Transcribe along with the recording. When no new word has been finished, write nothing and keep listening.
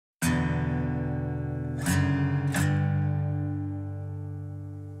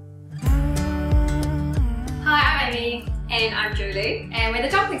And I'm Julie. And we're the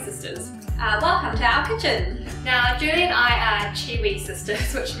Dumpling Sisters. Welcome to our kitchen. Now, Julie and I are Chiwi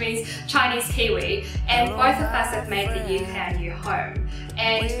sisters, which means Chinese Kiwi, and both of us have made the UK our new home.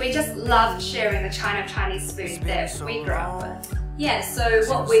 And we just love sharing the Chinese food that we grew up with. Yeah, so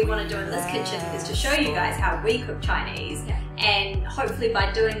what we want to do in this kitchen is to show you guys how we cook Chinese, and hopefully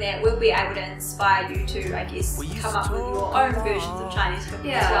by doing that we'll be able to inspire you to, I guess, come up with your own versions of Chinese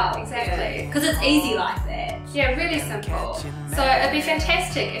cooking as well. Exactly. Because it's easy like that. Yeah, really simple. So it'd be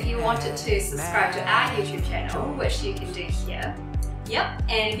fantastic if you wanted to subscribe to our YouTube channel, which you can do here. Yep,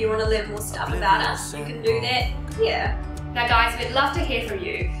 and if you want to learn more stuff about us, you can do that here. Now guys, we'd love to hear from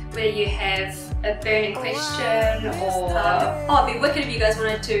you, whether you have a burning question or... oh, it'd be wicked if you guys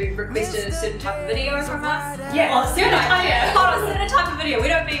wanted to request a certain type of video from us. Yeah, oh, certain type of video. We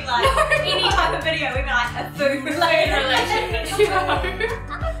don't mean like any type of video, we mean like a food related. Yeah.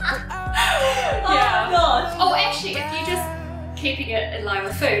 Oh gosh. Oh, actually, if you just keeping it in line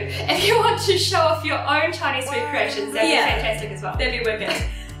with food, if you want to show off your own Chinese food creations, that'd be fantastic as well. That'd be wicked.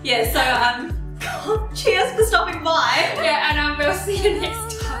 Yeah, so cheers for stopping by. Yeah, and we'll see you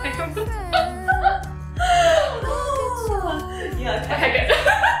next time. Yeah, okay. Okay, good.